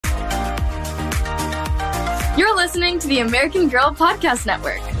You're listening to the American Girl Podcast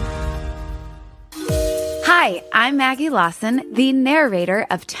Network. Hi, I'm Maggie Lawson, the narrator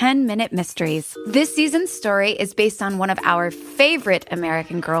of 10-Minute Mysteries. This season's story is based on one of our favorite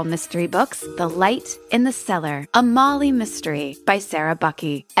American Girl mystery books, The Light in the Cellar, a Molly mystery by Sarah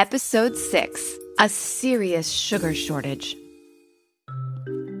Bucky. Episode 6, A Serious Sugar Shortage.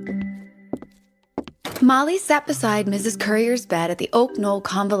 Molly sat beside Mrs. Currier's bed at the Oak Knoll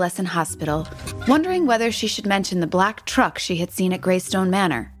Convalescent Hospital, wondering whether she should mention the black truck she had seen at Greystone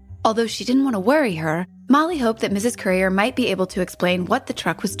Manor. Although she didn't want to worry her, Molly hoped that Mrs. Currier might be able to explain what the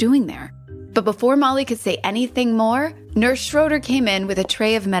truck was doing there. But before Molly could say anything more, Nurse Schroeder came in with a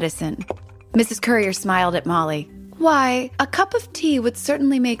tray of medicine. Mrs. Currier smiled at Molly. "Why, a cup of tea would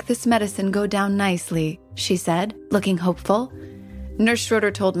certainly make this medicine go down nicely," she said, looking hopeful. Nurse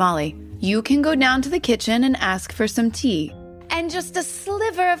Schroeder told Molly, "You can go down to the kitchen and ask for some tea." "And just a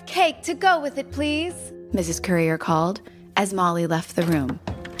sliver of cake to go with it, please," Mrs. Currier called as Molly left the room.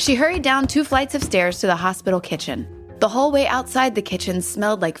 She hurried down 2 flights of stairs to the hospital kitchen. The hallway outside the kitchen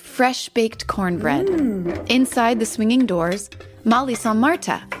smelled like fresh-baked cornbread. Inside the swinging doors, Molly saw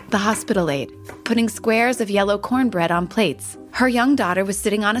Marta, the hospital aide, putting squares of yellow cornbread on plates. Her young daughter was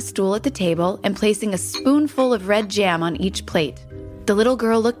sitting on a stool at the table and placing a spoonful of red jam on each plate. The little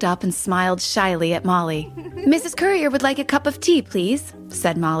girl looked up and smiled shyly at Molly. "Mrs. Currier would like a cup of tea, please,"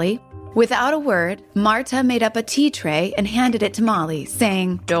 said Molly. Without a word, Marta made up a tea tray and handed it to Molly,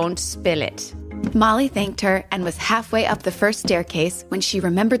 saying, "Don't spill it." Molly thanked her and was halfway up the first staircase when she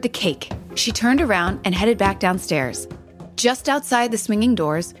remembered the cake. She turned around and headed back downstairs. Just outside the swinging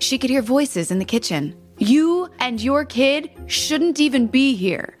doors, she could hear voices in the kitchen. "You and your kid shouldn't even be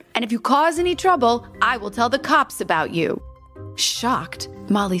here. And if you cause any trouble, I will tell the cops about you." Shocked,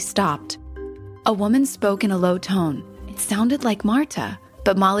 Molly stopped. A woman spoke in a low tone. It sounded like Marta,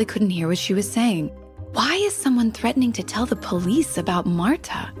 but Molly couldn't hear what she was saying. Why is someone threatening to tell the police about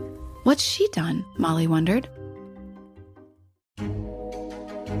Marta? What's she done? Molly wondered.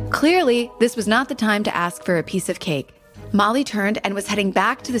 Clearly, this was not the time to ask for a piece of cake. Molly turned and was heading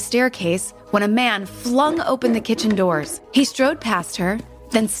back to the staircase when a man flung open the kitchen doors. He strode past her,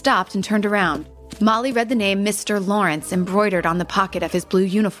 then stopped and turned around. Molly read the name Mr. Lawrence embroidered on the pocket of his blue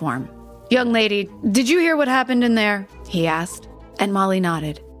uniform. "Young lady, did you hear what happened in there?" he asked. And Molly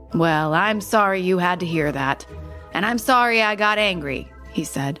nodded. "Well, I'm sorry you had to hear that. And I'm sorry I got angry," he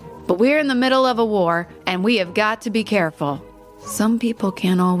said. "But we're in the middle of a war, and we have got to be careful. Some people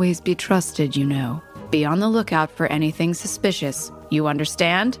can't always be trusted, you know. Be on the lookout for anything suspicious. You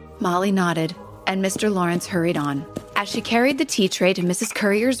understand?" Molly nodded, and Mr. Lawrence hurried on. As she carried the tea tray to Mrs.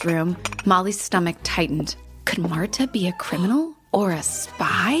 Currier's room, Molly's stomach tightened. Could Marta be a criminal or a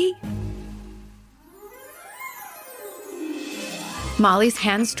spy? Molly's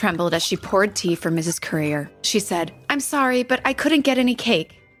hands trembled as she poured tea for Mrs. Currier. She said, "I'm sorry, but I couldn't get any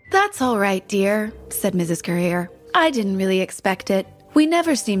cake." "That's all right, dear," said Mrs. Currier. "I didn't really expect it. We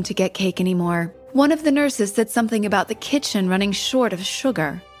never seem to get cake anymore. One of the nurses said something about the kitchen running short of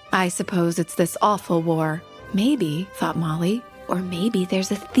sugar. I suppose it's this awful war." Maybe, thought Molly, or maybe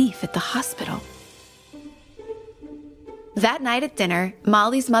there's a thief at the hospital. That night at dinner,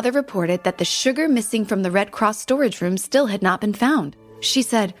 Molly's mother reported that the sugar missing from the Red Cross storage room still had not been found. She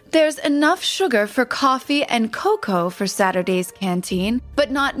said, "There's enough sugar for coffee and cocoa for Saturday's canteen, but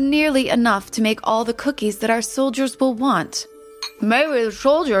not nearly enough to make all the cookies that our soldiers will want." "Maybe the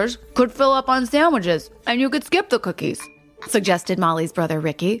soldiers could fill up on sandwiches, and you could skip the cookies," suggested Molly's brother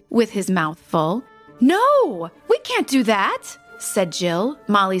Ricky, with his mouth full. "No, we can't do that," said Jill,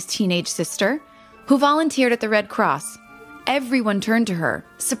 Molly's teenage sister, who volunteered at the Red Cross. Everyone turned to her,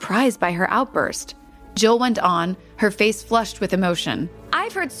 surprised by her outburst. Jill went on, her face flushed with emotion.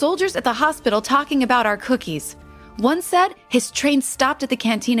 "I've heard soldiers at the hospital talking about our cookies. One said his train stopped at the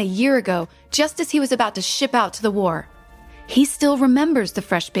canteen a year ago, just as he was about to ship out to the war. He still remembers the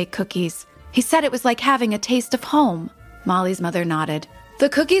fresh-baked cookies. He said it was like having a taste of home." Molly's mother nodded. "The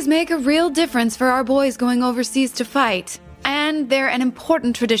cookies make a real difference for our boys going overseas to fight, and they're an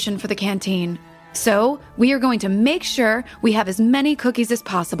important tradition for the canteen. So we are going to make sure we have as many cookies as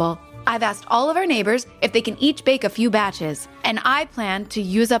possible. I've asked all of our neighbors if they can each bake a few batches, and I plan to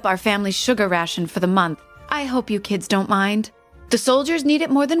use up our family's sugar ration for the month. I hope you kids don't mind." "The soldiers need it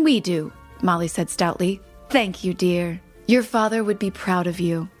more than we do," Molly said stoutly. "Thank you, dear. Your father would be proud of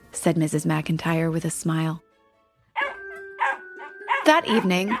you," said Mrs. McIntire with a smile. That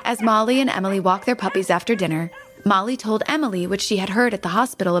evening, as Molly and Emily walked their puppies after dinner, Molly told Emily what she had heard at the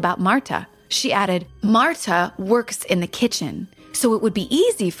hospital about Marta. She added, "Marta works in the kitchen, so it would be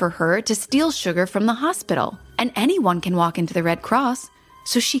easy for her to steal sugar from the hospital. And anyone can walk into the Red Cross,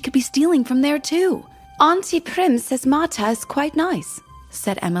 so she could be stealing from there too. Auntie Prim says Marta is quite nice,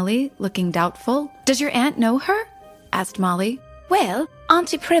 said Emily, looking doubtful. Does your aunt know her? Asked Molly. Well,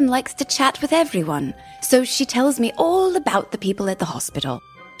 Auntie Prim likes to chat with everyone, so she tells me all about the people at the hospital.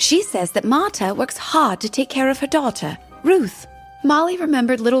 She says that Marta works hard to take care of her daughter, Ruth. Molly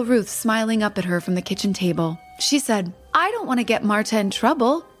remembered little Ruth smiling up at her from the kitchen table. She said, I don't want to get Marta in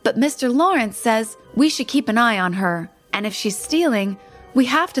trouble, but Mr. Lawrence says we should keep an eye on her. And if she's stealing, we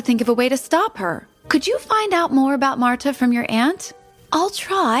have to think of a way to stop her. Could you find out more about Marta from your aunt? I'll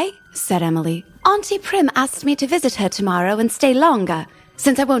try, said Emily. Auntie Prim asked me to visit her tomorrow and stay longer.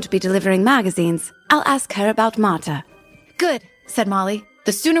 Since I won't be delivering magazines, I'll ask her about Marta. Good, said Molly.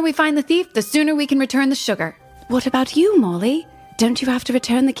 The sooner we find the thief, the sooner we can return the sugar. What about you, Molly? Don't you have to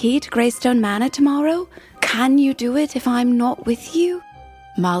return the key to Greystone Manor tomorrow? Can you do it if I'm not with you?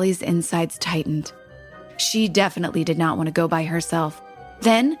 Molly's insides tightened. She definitely did not want to go by herself.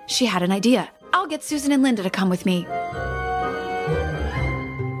 Then she had an idea. I'll get Susan and Linda to come with me.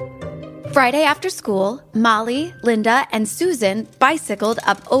 Friday after school, Molly, Linda, and Susan bicycled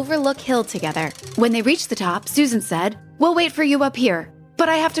up Overlook Hill together. When they reached the top, Susan said, We'll wait for you up here. But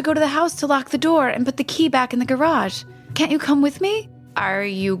I have to go to the house to lock the door and put the key back in the garage. Can't you come with me? Are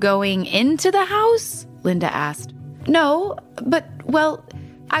you going into the house? Linda asked. No, but, well,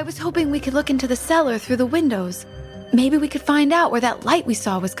 I was hoping we could look into the cellar through the windows. Maybe we could find out where that light we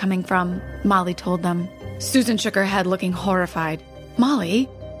saw was coming from, Molly told them. Susan shook her head, looking horrified. Molly,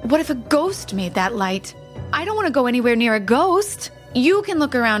 what if a ghost made that light? I don't want to go anywhere near a ghost. You can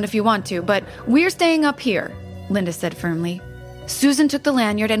look around if you want to, but we're staying up here, Linda said firmly. Susan took the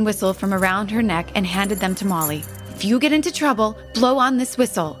lanyard and whistle from around her neck and handed them to Molly. If you get into trouble, blow on this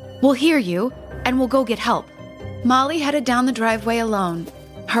whistle. We'll hear you, and we'll go get help. Molly headed down the driveway alone,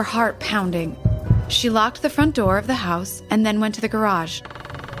 her heart pounding. She locked the front door of the house and then went to the garage.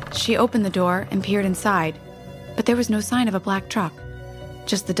 She opened the door and peered inside, but there was no sign of a black truck,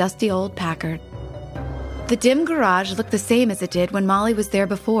 just the dusty old Packard. The dim garage looked the same as it did when Molly was there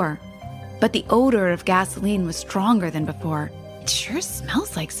before, but the odor of gasoline was stronger than before. It sure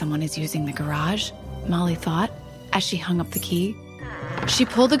smells like someone is using the garage, Molly thought, as she hung up the key. She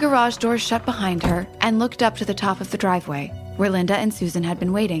pulled the garage door shut behind her and looked up to the top of the driveway, where Linda and Susan had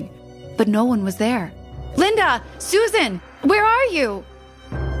been waiting. But no one was there. Linda! Susan! Where are you?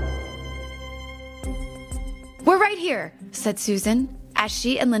 We're right here, said Susan, as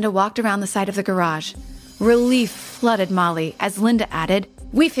she and Linda walked around the side of the garage. Relief flooded Molly as Linda added,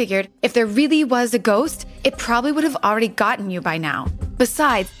 We figured if there really was a ghost, it probably would have already gotten you by now.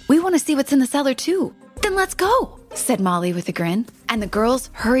 Besides, we want to see what's in the cellar too. Then let's go, said Molly with a grin, and the girls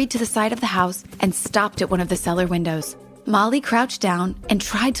hurried to the side of the house and stopped at one of the cellar windows. Molly crouched down and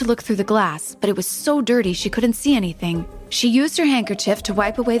tried to look through the glass, but it was so dirty she couldn't see anything. She used her handkerchief to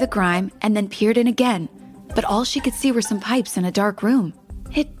wipe away the grime and then peered in again, but all she could see were some pipes in a dark room.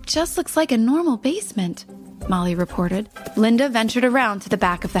 It just looks like a normal basement, Molly reported. Linda ventured around to the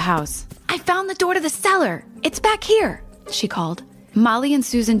back of the house. I found the door to the cellar. It's back here, she called. Molly and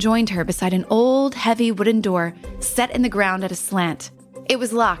Susan joined her beside an old, heavy wooden door set in the ground at a slant. It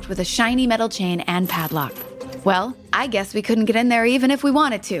was locked with a shiny metal chain and padlock. Well, I guess we couldn't get in there even if we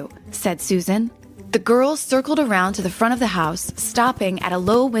wanted to, said Susan. The girls circled around to the front of the house, stopping at a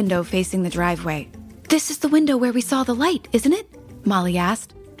low window facing the driveway. This is the window where we saw the light, isn't it? Molly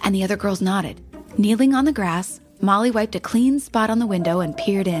asked, and the other girls nodded. Kneeling on the grass, Molly wiped a clean spot on the window and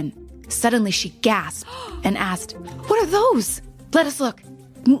peered in. Suddenly she gasped and asked, What are those? Let us look.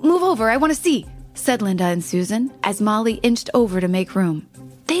 Move over, I want to see, said Linda and Susan as Molly inched over to make room.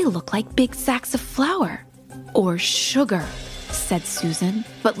 They look like big sacks of flour. Or sugar, said Susan,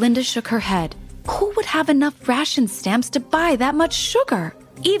 but Linda shook her head. Who would have enough ration stamps to buy that much sugar?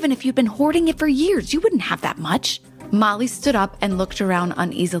 Even if you'd been hoarding it for years, you wouldn't have that much. Molly stood up and looked around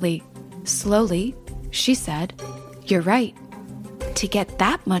uneasily. Slowly, she said, You're right. To get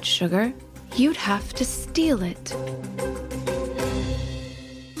that much sugar, you'd have to steal it.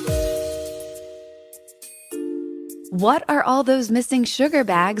 What are all those missing sugar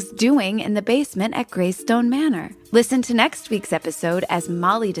bags doing in the basement at Greystone Manor? Listen to next week's episode as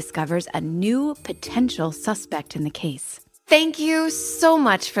Molly discovers a new potential suspect in the case. Thank you so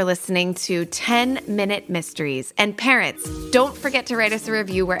much for listening to 10-Minute Mysteries. And parents, don't forget to write us a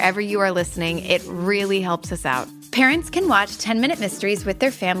review wherever you are listening. It really helps us out. Parents can watch 10-Minute Mysteries with their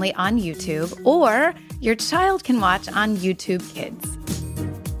family on YouTube, or your child can watch on YouTube Kids.